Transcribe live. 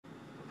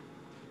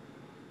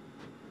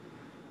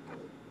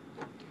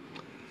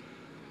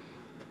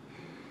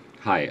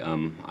Hi,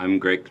 I'm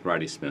Greg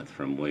Roddy Smith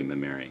from William &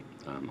 Mary.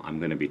 I'm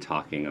going to be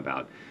talking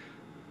about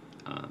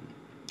um,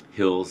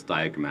 Hill's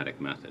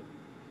diagrammatic method.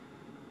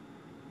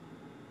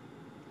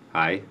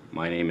 Hi,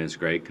 my name is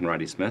Greg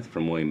Conradi Smith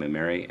from William &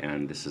 Mary,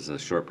 and this is a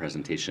short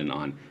presentation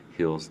on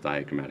Hill's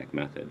diagrammatic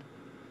method.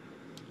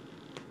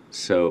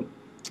 So,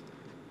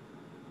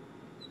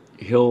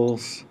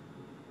 Hill's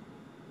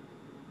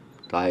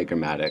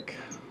diagrammatic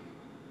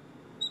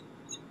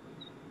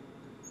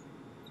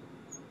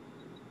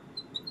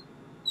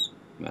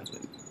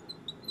method.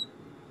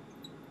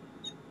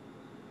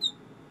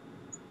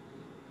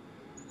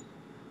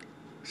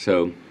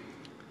 So,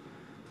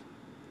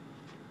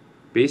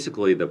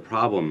 basically the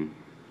problem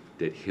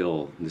that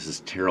Hill, this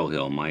is Terrell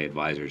Hill, my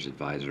advisor's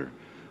advisor,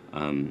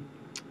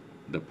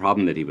 the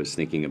problem that he was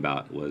thinking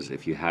about was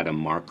if you had a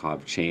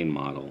Markov chain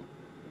model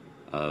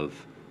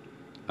of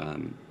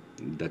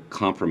the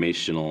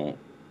conformational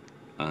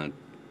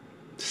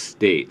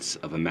states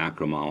of a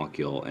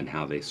macromolecule and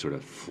how they sort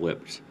of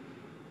flipped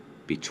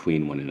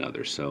between one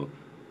another. So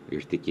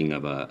you're thinking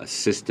of a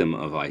system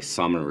of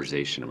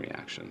isomerization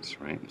reactions,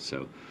 right?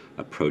 So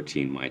a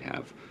protein might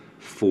have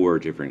 4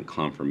 different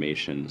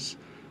conformations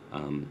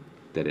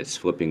that it's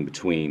flipping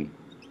between,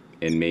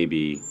 and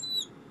maybe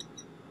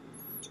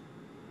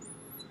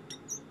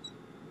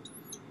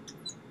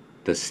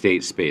the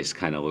state space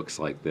kind of looks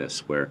like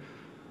this, where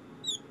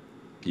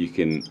you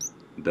can,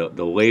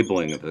 the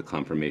labeling of the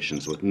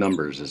conformations with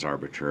numbers is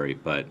arbitrary,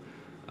 but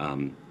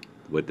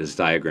what this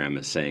diagram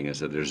is saying is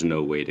that there's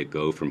no way to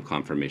go from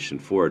conformation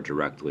 4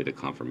 directly to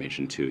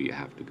conformation 2. You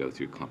have to go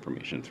through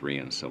conformation 3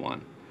 and so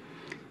on.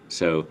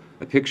 So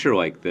a picture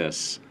like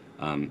this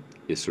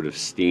is sort of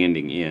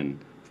standing in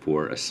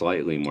for a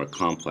slightly more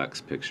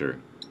complex picture,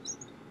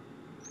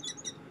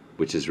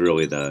 which is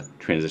really the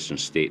transition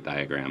state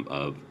diagram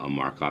of a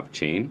Markov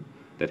chain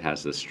that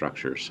has this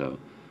structure. So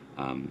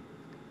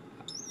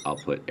I'll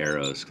put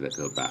arrows that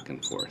go back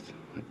and forth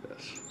like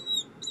this.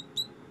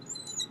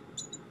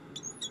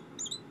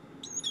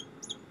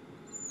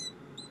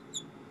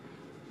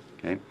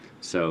 Okay,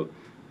 so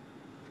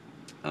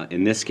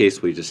in this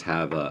case we just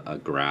have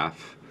a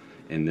graph.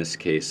 In this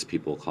case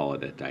people call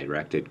it a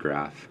directed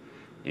graph,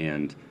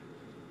 and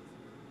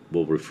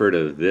we'll refer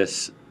to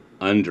this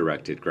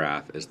undirected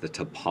graph as the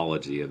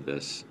topology of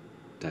this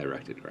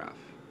directed graph.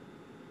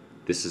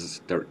 This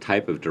is the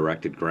type of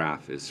directed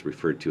graph is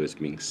referred to as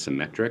being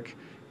symmetric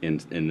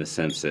in the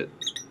sense that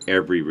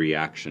every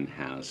reaction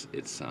has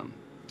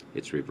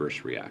its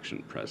reverse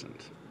reaction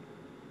present.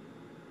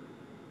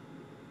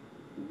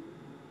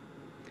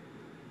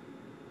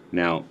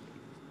 Now,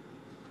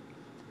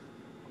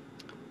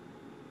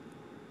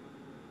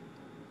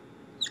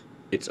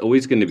 it's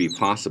always going to be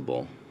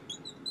possible,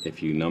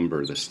 if you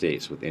number the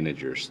states with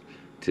integers,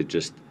 to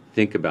just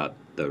think about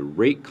the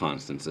rate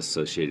constants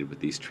associated with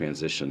these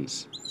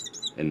transitions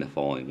in the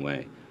following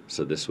way.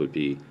 So this would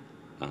be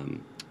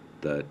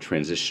the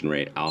transition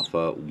rate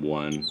alpha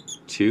 1,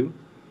 2,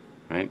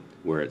 right?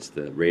 Where it's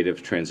the rate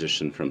of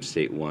transition from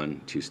state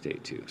 1 to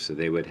state 2. So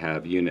they would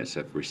have units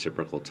of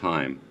reciprocal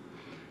time,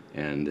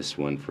 and this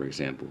one, for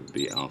example, would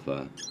be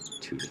alpha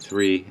 2 to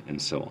 3,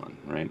 and so on,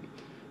 right?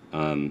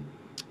 And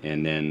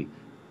then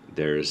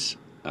there's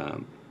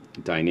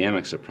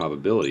dynamics of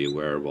probability,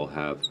 where we'll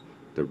have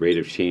the rate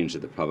of change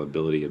of the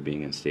probability of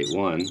being in state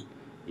 1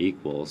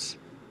 equals,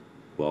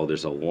 well,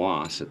 there's a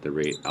loss at the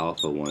rate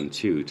alpha 1,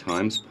 2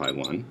 times pi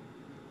 1,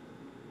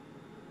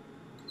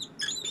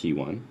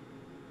 p1.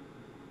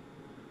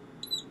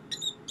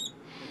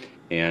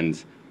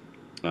 And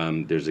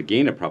there's a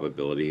gain of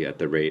probability at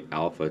the rate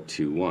alpha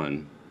 2,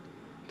 1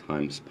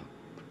 times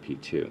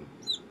p2,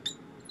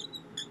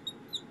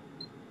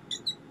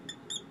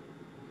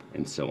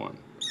 and so on.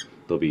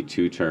 There'll be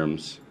 2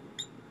 terms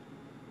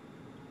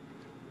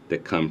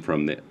that come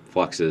from the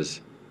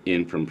fluxes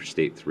in from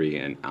state 3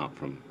 and out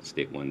from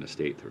state 1 to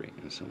state 3,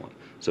 and so on.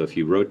 So if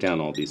you wrote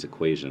down all these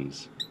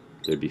equations,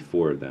 there'd be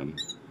 4 of them,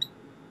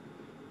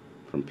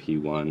 from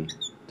P1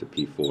 to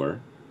P4.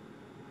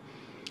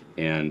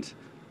 And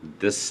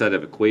this set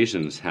of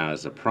equations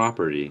has a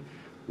property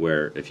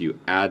where if you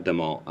add them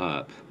all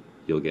up,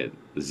 you'll get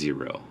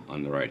 0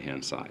 on the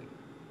right-hand side.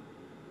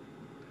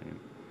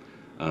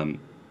 Okay.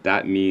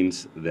 That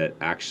means that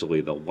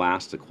actually the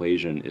last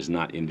equation is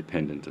not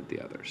independent of the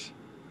others.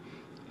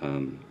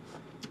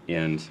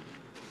 And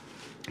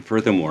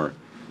furthermore,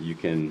 you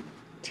can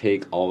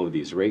take all of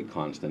these rate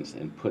constants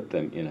and put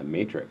them in a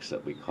matrix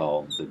that we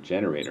call the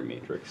generator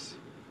matrix.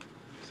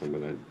 So I'm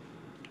going to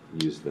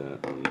use the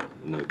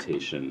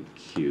notation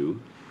Q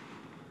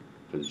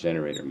for the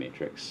generator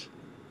matrix.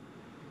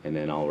 And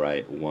then I'll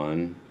write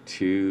 1,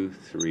 2,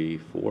 3,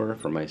 4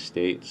 for my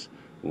states.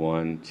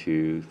 1,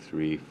 2,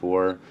 3,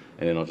 4,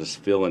 and then I'll just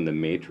fill in the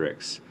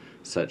matrix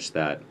such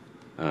that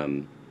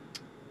the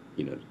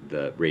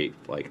rate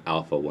like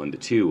alpha 1 to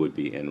 2 would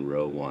be in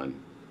row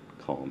 1,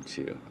 column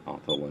 2.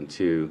 Alpha 1,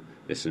 2.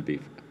 This would be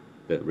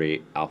the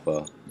rate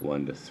alpha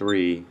 1 to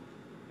 3,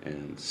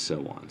 and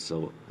so on.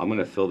 So I'm going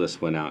to fill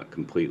this one out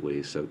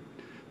completely. So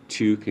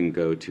 2 can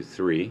go to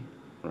 3,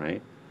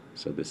 right?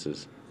 So this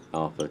is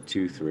alpha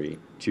 2, 3.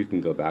 2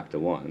 can go back to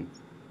 1,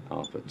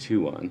 alpha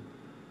 2, 1.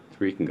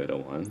 3 can go to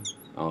 1,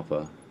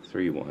 alpha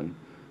 3, 1.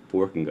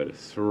 4 can go to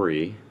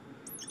 3,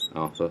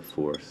 alpha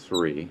 4,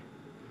 3.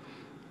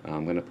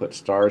 I'm going to put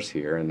stars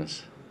here in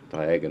this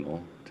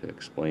diagonal to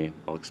explain.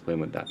 I'll explain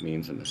what that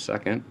means in a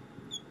second.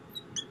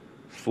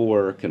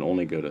 4 can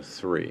only go to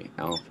 3,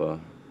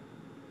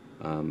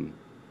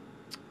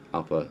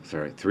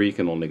 sorry, 3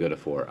 can only go to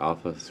 4,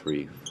 alpha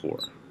 3, 4.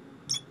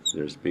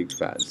 There's big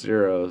fat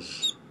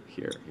zeros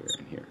here, here,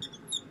 and here.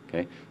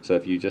 Okay, so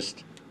if you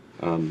just,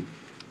 now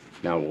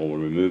we'll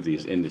remove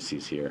these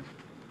indices here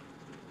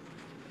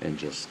and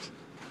just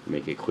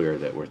make it clear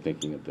that we're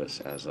thinking of this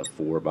as a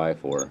 4 by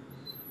 4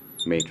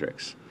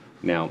 matrix.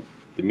 Now,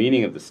 the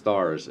meaning of the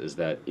stars is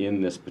that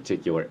in this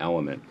particular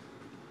element,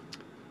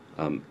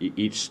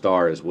 each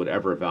star is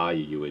whatever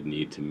value you would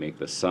need to make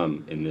the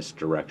sum in this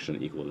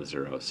direction equal to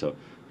 0. So,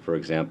 for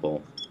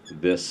example,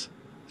 this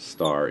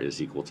star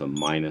is equal to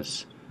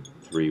minus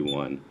 3,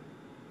 1,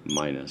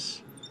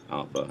 minus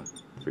alpha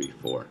 3,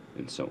 4,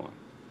 and so on.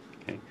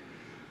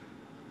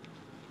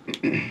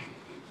 Okay.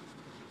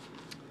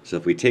 So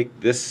if we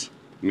take this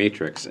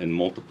matrix and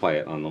multiply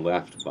it on the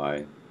left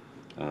by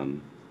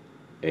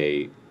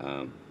a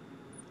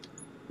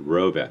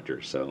row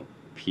vector, so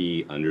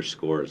P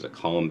underscore is a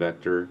column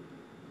vector,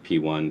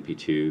 P1,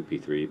 P2,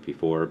 P3,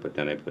 P4, but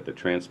then I put the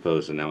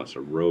transpose and now it's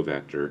a row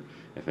vector.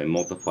 If I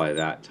multiply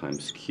that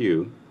times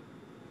Q,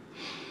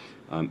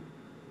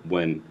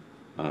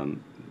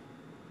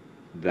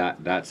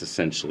 that's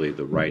essentially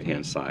the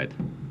right-hand side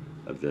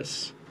of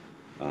this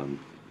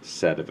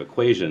set of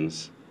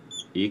equations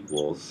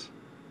equals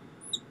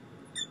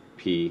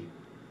P,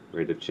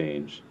 rate of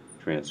change,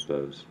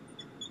 transpose.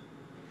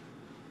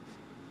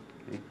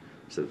 Okay.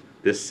 So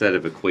this set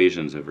of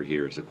equations over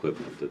here is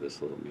equivalent to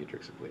this little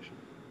matrix equation.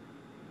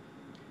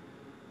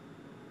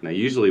 Now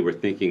usually we're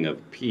thinking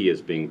of P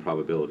as being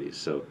probabilities,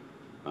 so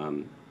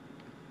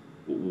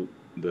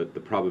the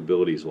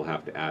probabilities will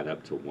have to add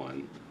up to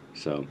 1.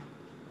 So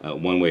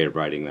one way of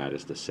writing that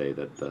is to say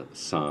that the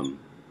sum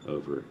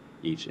over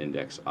each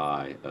index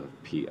I of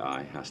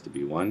Pi has to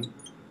be 1.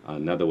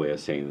 Another way of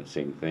saying the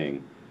same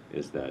thing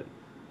is that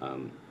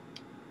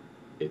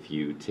if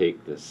you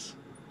take this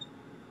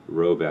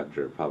row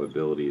vector of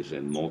probabilities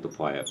and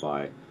multiply it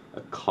by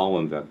a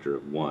column vector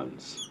of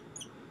 1s,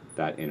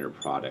 that inner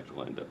product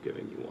will end up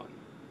giving you 1.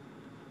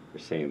 We're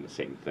saying the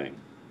same thing.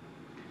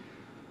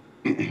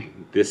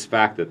 This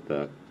fact that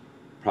the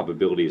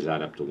probabilities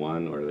add up to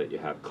 1, or that you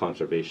have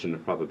conservation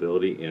of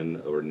probability in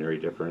the ordinary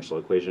differential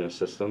equation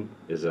system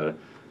is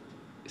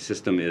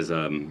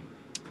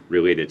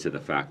related to the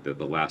fact that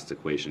the last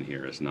equation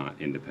here is not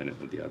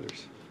independent of the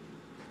others.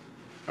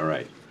 All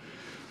right,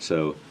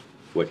 so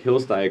what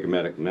Hill's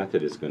diagrammatic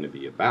method is going to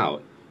be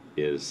about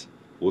is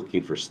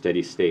looking for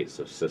steady states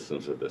of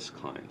systems of this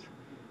kind.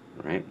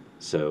 All right,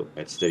 so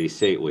at steady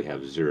state we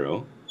have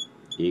 0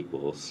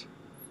 equals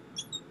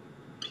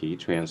P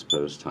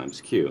transpose times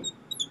Q.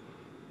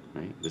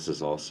 Right? This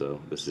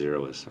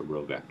 0 is a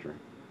row vector.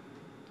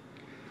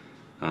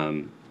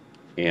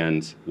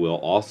 And we'll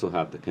also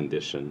have the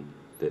condition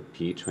that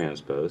P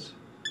transpose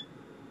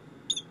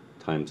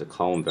times a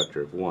column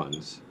vector of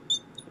 1s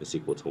is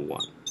equal to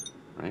 1.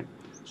 Right?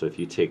 So if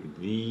you take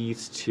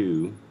these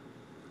two,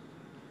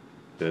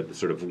 the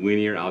sort of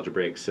linear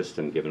algebraic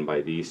system given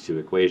by these two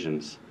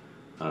equations,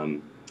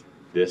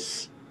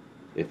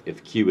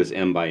 if Q is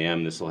m by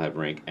m, this will have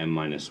rank m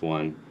minus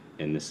 1,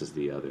 and this is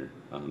the other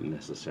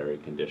necessary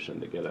condition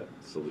to get a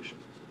solution.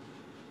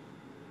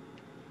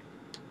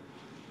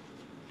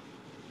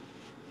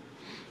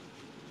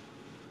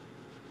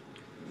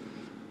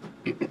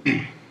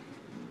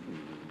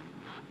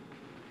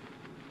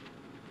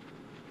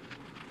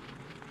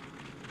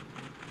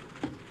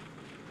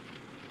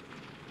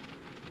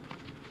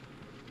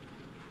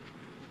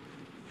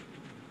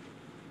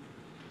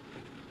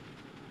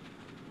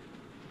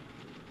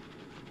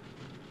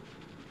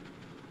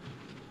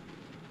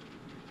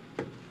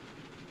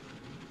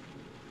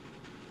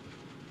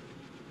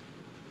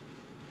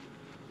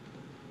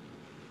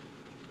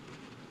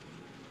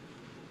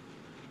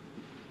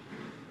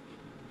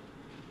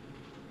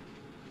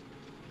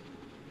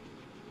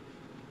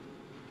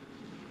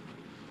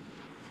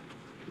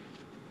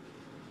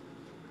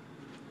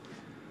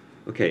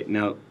 Okay,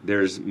 now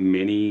there's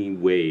many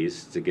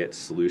ways to get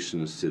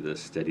solutions to the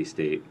steady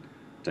state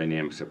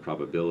dynamics of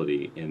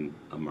probability in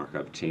a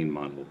Markov chain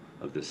model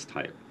of this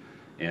type.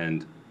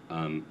 And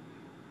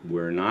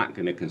we're not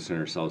going to concern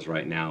ourselves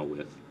right now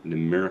with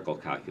numerical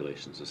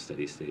calculations of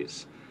steady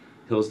states.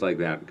 Hill's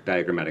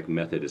diagrammatic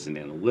method is an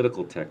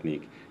analytical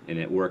technique, and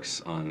it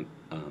works on,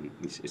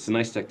 it's a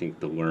nice technique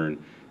to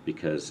learn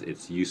because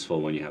it's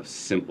useful when you have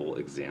simple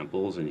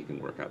examples and you can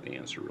work out the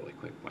answer really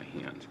quick by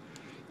hand.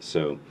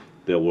 So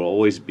there will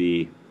always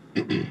be,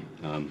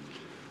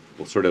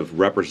 we'll sort of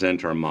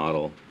represent our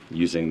model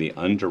using the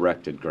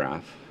undirected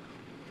graph.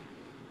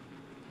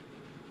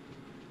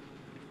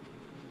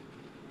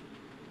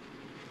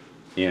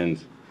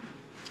 And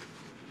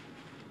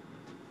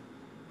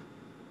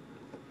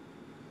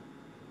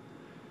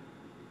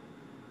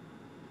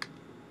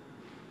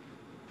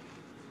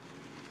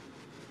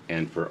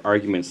And for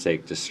argument's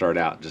sake, to start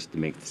out, just to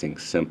make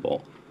things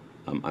simple,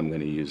 I'm going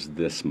to use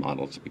this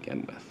model to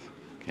begin with.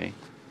 Okay,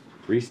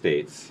 3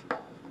 states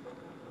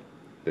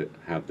that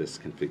have this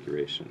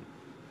configuration.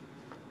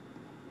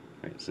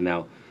 Right, so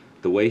now,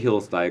 the way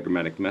Hill's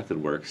diagrammatic method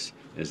works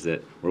is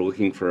that we're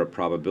looking for a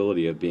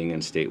probability of being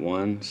in state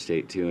 1,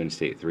 state 2, and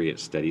state 3 at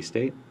steady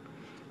state.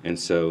 And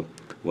so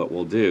what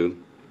we'll do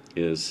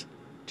is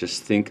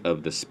just think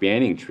of the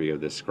spanning tree of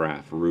this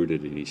graph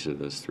rooted in each of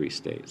those 3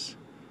 states.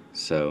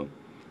 So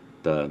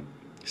the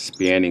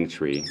spanning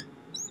tree,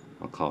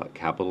 I'll call it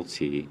capital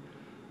T,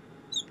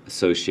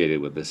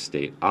 associated with this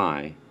state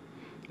I,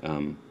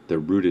 the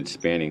rooted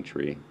spanning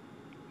tree,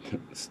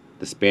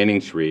 the spanning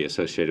tree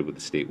associated with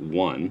the state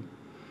 1,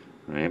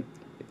 right,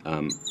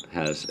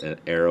 has an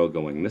arrow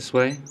going this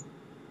way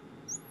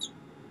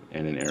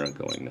and an arrow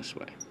going this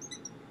way.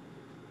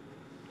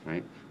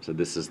 Right? So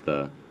this is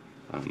the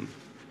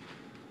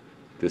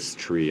this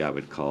tree I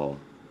would call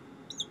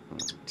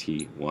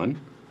T1,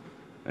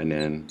 and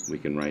then we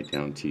can write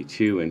down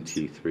T2 and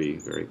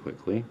T3 very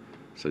quickly.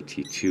 So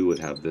T2 would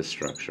have this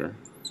structure,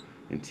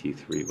 and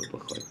T3 would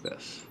look like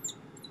this.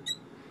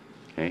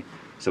 Okay?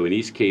 So in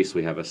each case,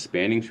 we have a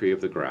spanning tree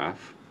of the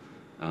graph,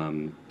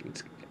 and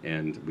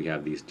we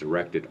have these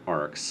directed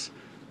arcs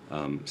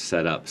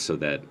set up so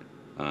that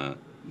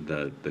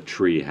the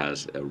tree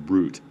has a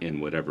root in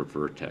whatever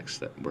vertex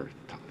that we're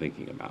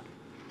thinking about.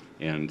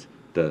 And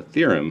the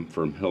theorem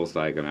from Hill's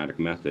diagrammatic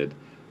method,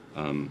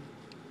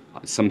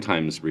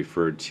 sometimes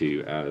referred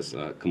to as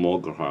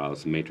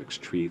Kolmogorow's matrix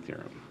tree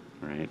theorem,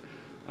 right,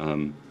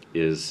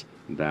 is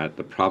that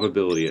the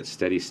probability at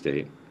steady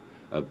state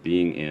of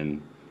being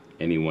in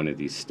any one of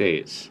these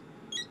states,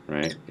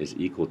 right, is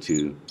equal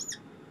to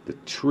the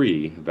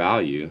tree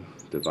value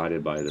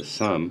divided by the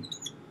sum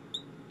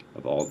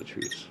of all the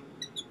trees.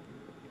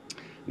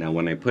 Now,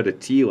 when I put a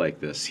t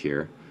like this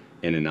here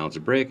in an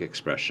algebraic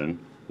expression,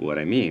 what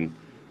I mean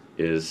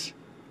is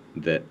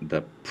that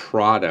the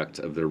product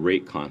of the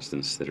rate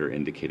constants that are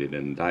indicated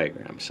in the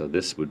diagram. So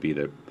this would be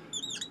the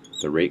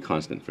rate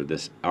constant for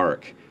this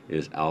arc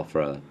is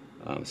alpha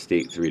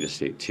state 3 to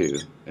state 2,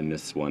 and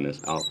this one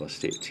is alpha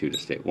state 2 to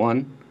state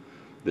 1.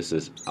 This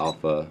is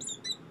alpha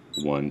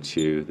 1,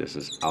 2. This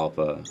is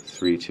alpha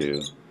 3,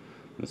 2.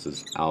 This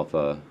is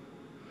alpha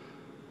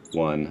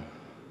 1,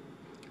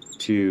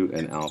 2,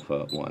 and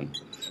alpha 1,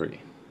 3.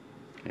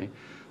 Okay?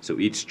 So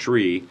each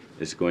tree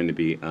is going to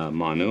be a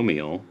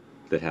monomial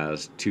that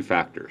has 2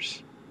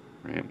 factors.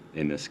 Right?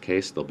 In this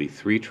case, there'll be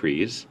 3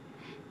 trees,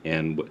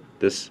 and what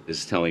this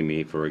is telling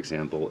me, for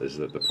example, is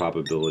that the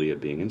probability of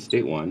being in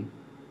state 1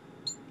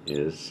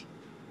 is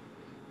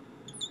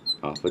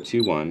alpha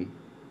 2, 1,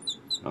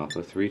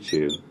 alpha 3,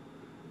 2,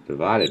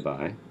 divided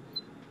by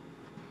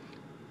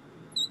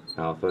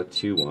alpha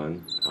 2,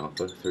 1,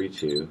 alpha 3,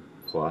 2,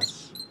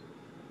 plus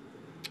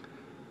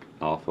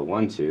alpha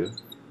 1, 2,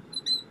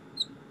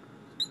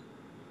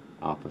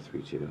 alpha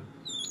 3, 2,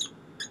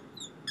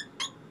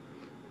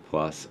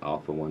 plus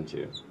alpha 1,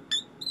 2,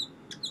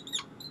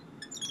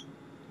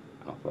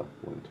 alpha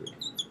 1, 3.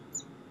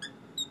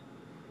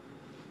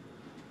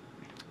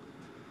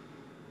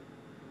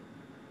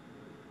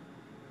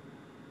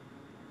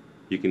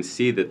 You can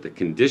see that the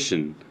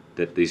condition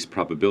that these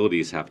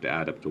probabilities have to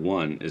add up to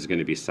 1 is going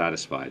to be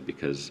satisfied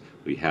because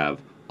we have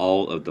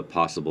all of the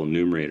possible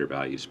numerator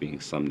values being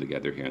summed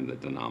together here in the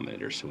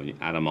denominator. So when you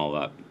add them all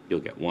up, you'll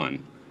get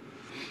 1.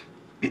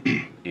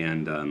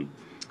 And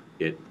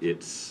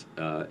it's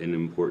an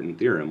important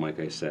theorem. Like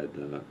I said,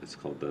 it's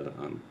called the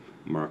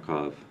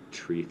Markov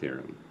tree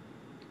theorem,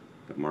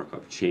 the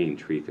Markov chain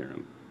tree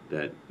theorem,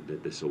 that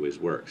this always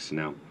works.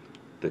 Now,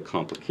 the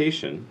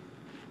complication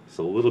is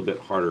a little bit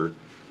harder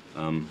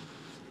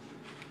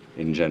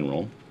in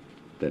general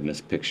than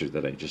this picture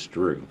that I just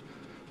drew,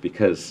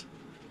 because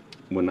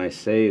when I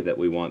say that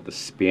we want the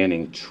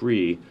spanning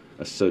tree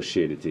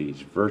associated to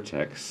each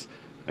vertex,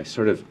 I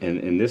sort of,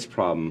 in this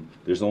problem,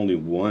 there's only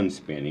one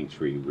spanning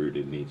tree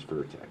rooted in each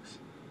vertex.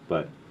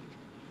 But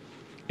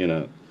in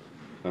a,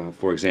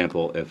 for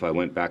example, if I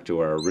went back to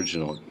our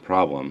original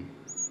problem,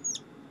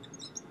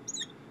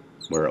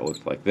 where it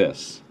looked like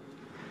this,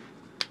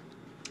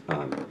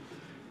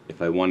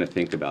 if I want to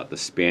think about the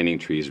spanning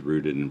trees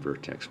rooted in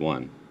vertex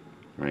 1,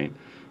 right,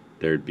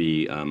 there'd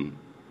be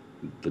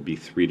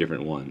 3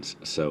 different ones.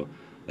 So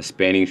a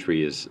spanning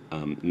tree is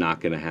not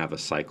going to have a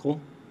cycle,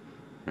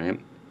 right?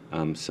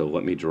 So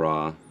let me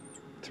draw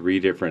 3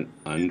 different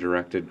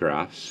undirected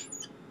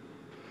graphs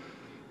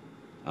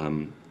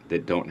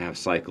that don't have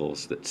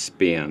cycles that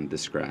span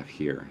this graph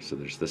here. So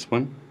there's this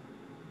one,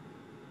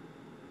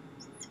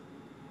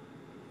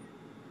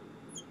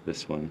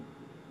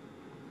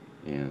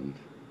 and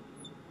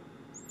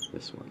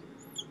this one.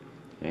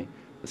 Okay?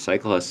 The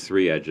cycle has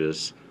 3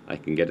 edges. I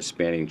can get a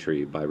spanning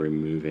tree by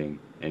removing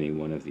any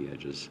one of the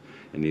edges.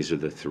 And these are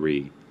the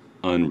 3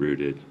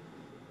 unrooted,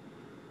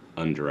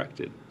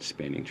 undirected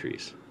spanning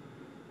trees.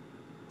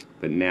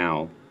 But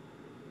now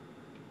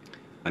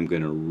I'm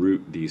going to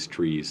root these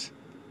trees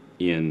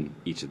in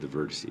each of the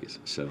vertices.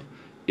 So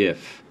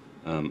if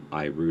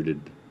I rooted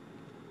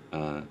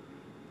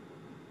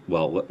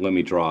well, let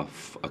me draw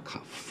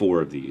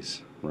 4 of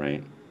these,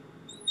 right?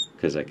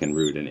 Because I can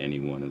root in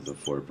any one of the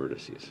 4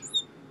 vertices.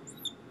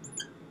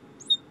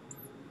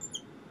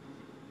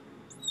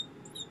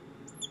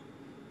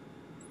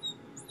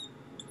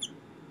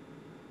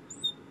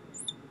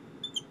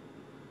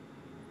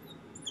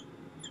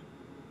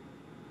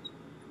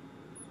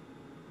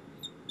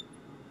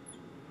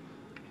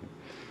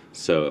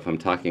 So if I'm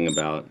talking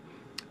about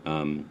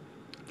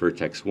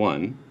vertex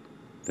 1,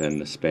 then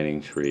the spanning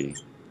tree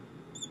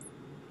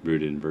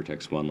rooted in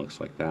vertex 1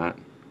 looks like that.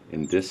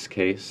 In this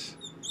case,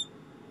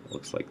 it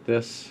looks like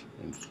this,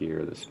 and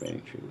here the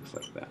spanning tree looks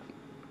like that.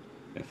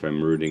 If I'm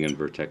rooting in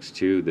vertex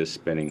 2, this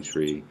spanning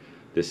tree,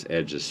 this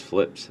edge is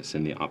flipped, it's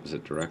in the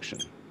opposite direction.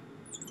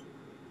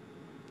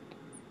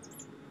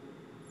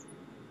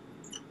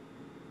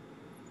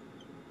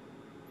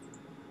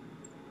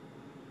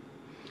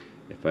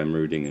 If I'm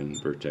rooting in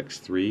vertex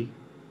 3,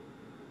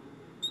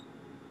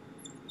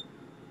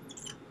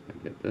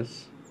 I get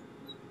this.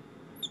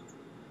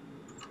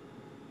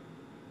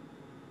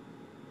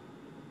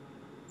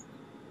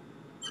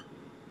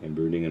 And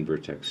rooting in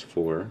vertex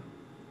 4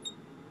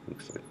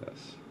 looks like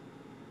this.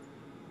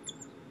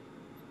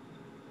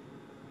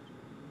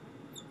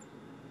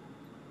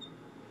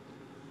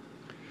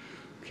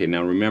 Okay,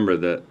 now remember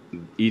that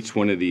each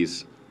one of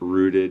these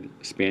rooted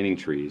spanning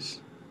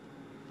trees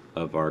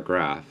of our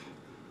graph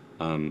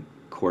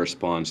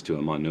corresponds to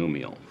a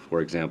monomial. For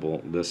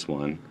example, this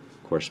one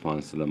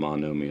corresponds to the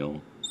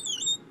monomial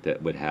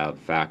that would have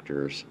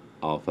factors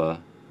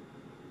alpha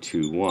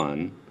 2,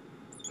 1,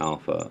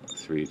 alpha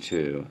 3,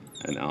 2,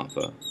 and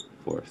alpha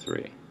 4,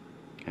 3.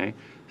 Okay,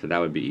 so that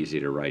would be easy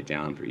to write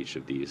down for each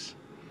of these.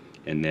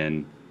 And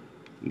then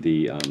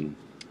the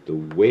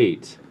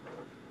weight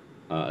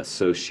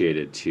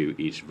associated to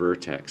each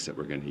vertex that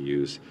we're going to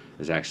use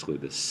is actually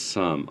the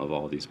sum of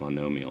all these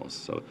monomials.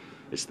 So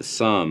it's the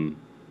sum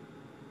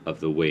of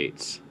the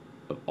weights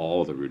of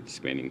all the rooted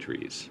spanning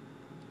trees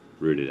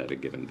rooted at a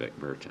given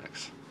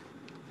vertex.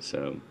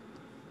 So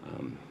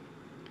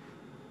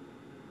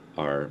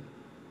our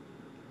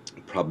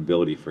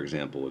probability, for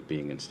example, of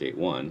being in state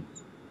 1,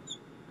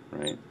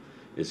 right,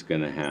 is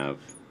going to have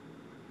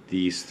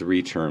these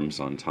 3 terms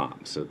on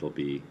top. So it'll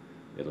be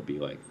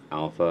like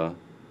alpha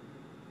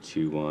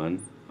 2,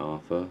 1,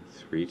 alpha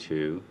 3,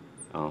 2,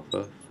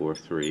 alpha 4,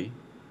 3.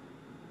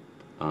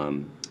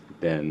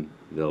 Then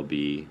there'll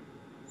be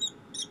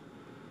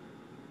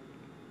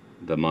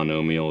the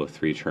monomial of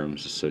 3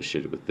 terms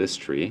associated with this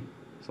tree.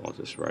 So I'll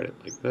just write it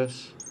like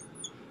this.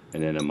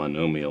 And then a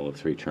monomial of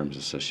 3 terms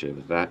associated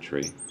with that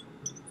tree.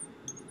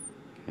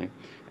 Okay.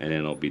 And then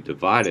it'll be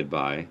divided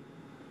by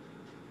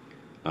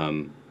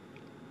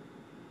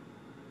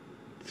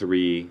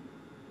 3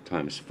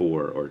 times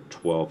 4, or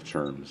 12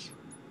 terms,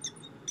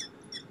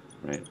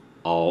 right?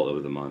 All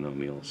of the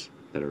monomials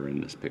that are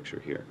in this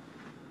picture here.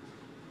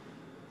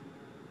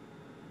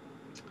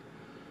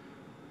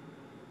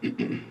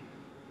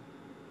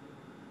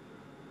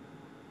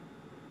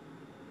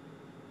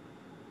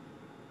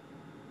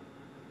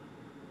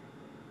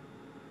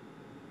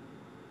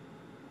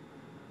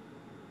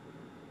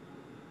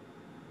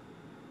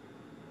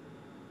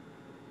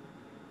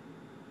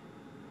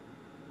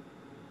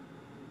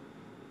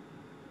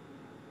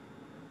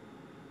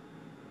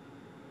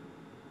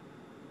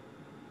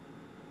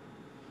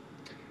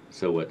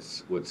 So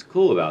what's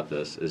cool about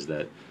this is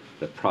that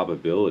the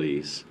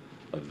probabilities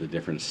of the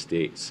different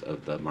states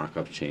of the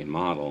Markov chain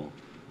model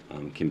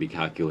can be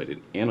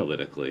calculated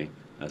analytically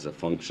as a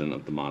function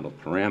of the model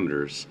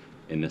parameters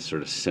in this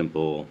sort of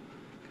simple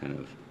kind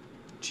of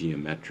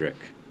geometric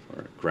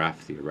or graph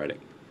theoretic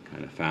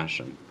kind of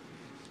fashion.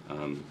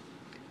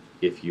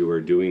 If you were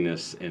doing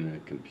this in a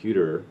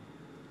computer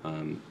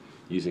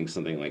using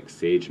something like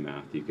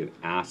SageMath, you could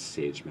ask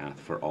SageMath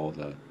for all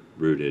the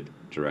rooted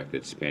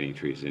directed spanning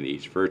trees in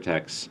each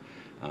vertex.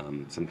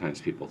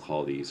 Sometimes people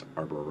call these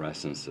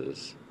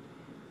arborescences.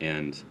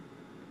 And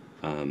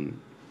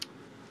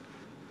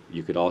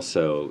you could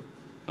also,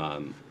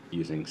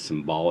 using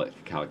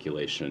symbolic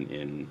calculation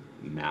in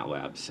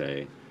MATLAB,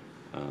 say,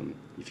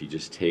 if you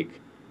just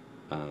take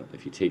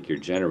your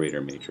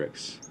generator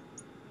matrix,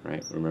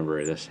 right?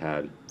 Remember, this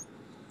had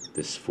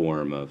this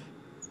form of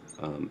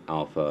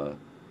alpha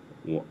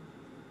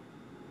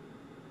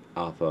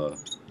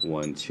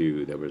 1,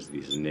 2. There was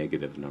these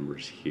negative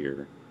numbers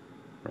here,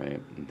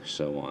 right, and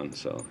so on.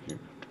 So here,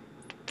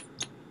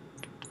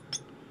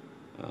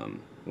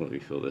 let me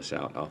fill this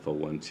out. Alpha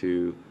 1,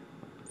 2,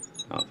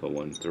 alpha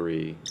 1,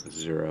 3,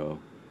 0,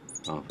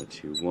 alpha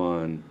 2,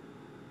 1,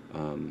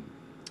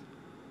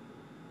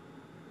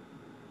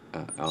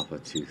 alpha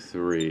 2,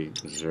 3,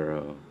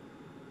 0,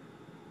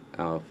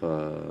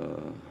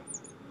 alpha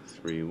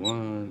 3,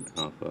 1,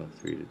 alpha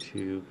 3 to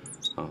 2,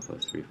 alpha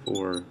 3,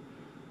 4,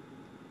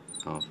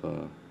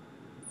 alpha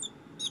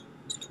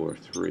 4,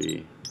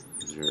 3,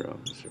 0,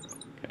 0.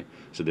 Okay,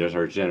 so there's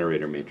our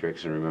generator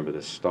matrix, and remember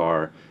the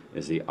star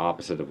is the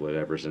opposite of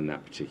whatever's in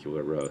that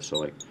particular row. So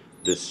like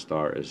this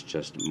star is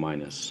just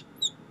minus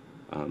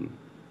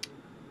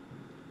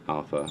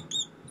alpha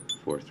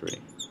 4,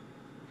 3.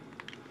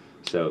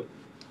 So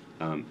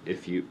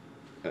if you,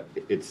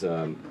 it's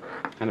kind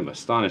of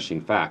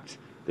astonishing fact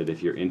that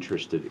if you're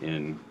interested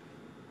in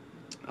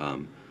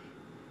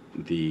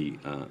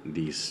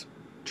these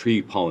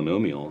tree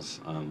polynomials,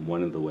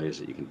 one of the ways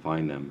that you can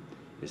find them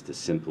is to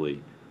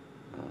simply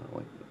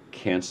like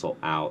cancel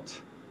out,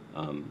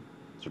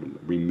 sort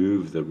of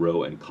remove the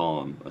row and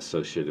column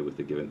associated with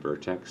the given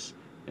vertex,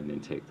 and then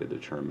take the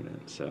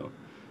determinant. So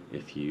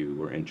if you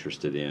were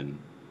interested in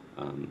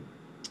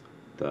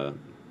the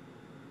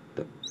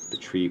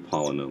tree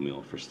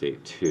polynomial for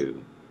state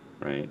 2,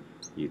 right,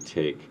 you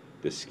take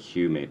this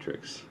Q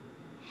matrix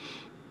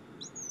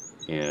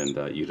and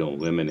you'd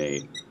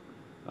eliminate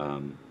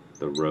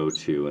the row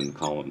 2 and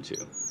column 2.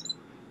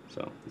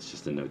 So it's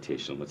just a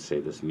notation. Let's say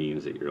this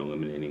means that you're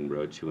eliminating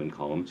row 2 and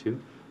column 2.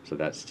 So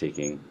that's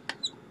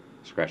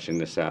scratching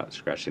this out,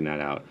 scratching that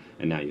out,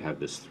 and now you have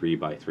this 3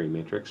 by 3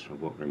 matrix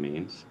of what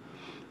remains.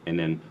 And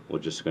then we're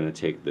just going to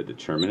take the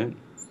determinant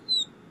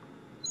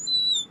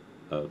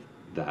of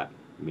that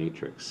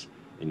matrix,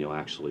 and you'll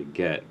actually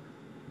get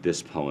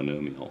this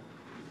polynomial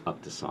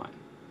up to sign.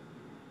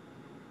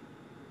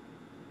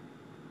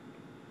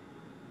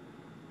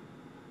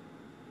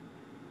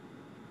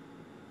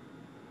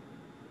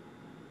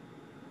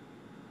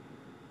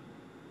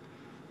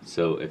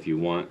 So if you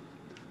want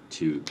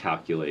to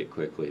calculate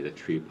quickly the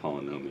tree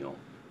polynomial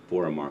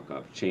for a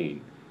Markov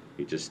chain,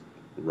 you just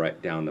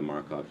write down the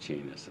Markov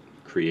chain,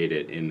 create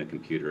it in the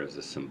computer as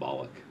a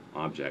symbolic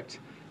object,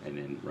 and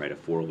then write a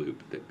for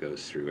loop that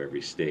goes through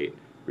every state,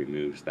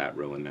 removes that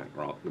row and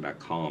that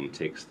column,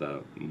 takes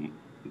the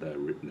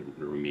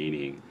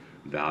remaining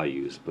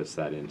values, puts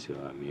that into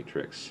a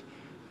matrix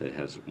that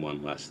has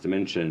one less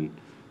dimension,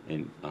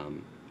 and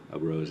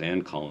rows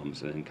and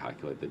columns, and then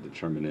calculate the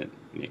determinant,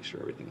 make sure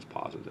everything's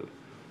positive.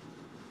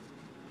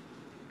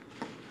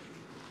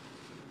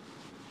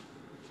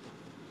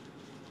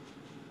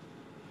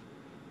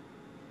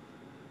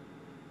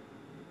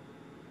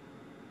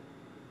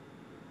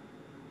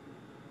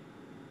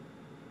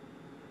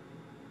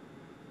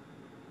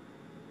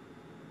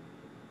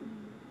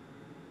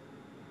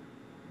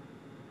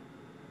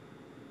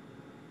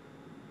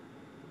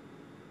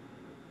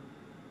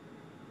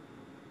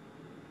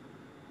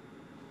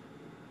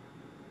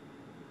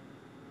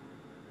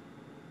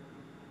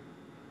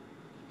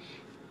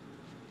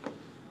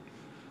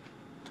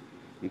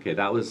 Okay,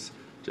 that was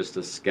just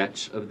a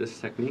sketch of this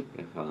technique.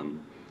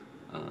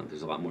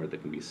 There's a lot more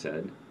that can be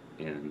said,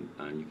 and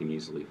you can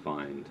easily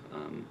find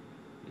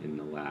in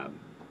the lab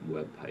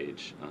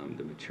webpage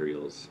the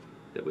materials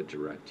that would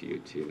direct you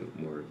to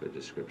more of a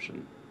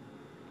description.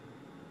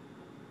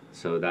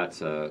 So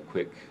that's a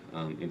quick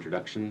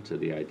introduction to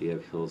the idea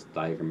of Hill's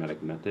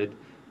diagrammatic method,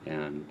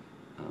 and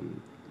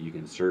you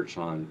can search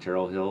on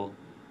Terrell Hill,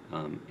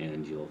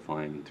 and you'll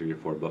find 3 or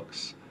 4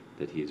 books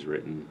that he's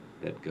written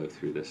that go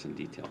through this in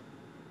detail.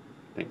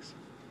 Thanks.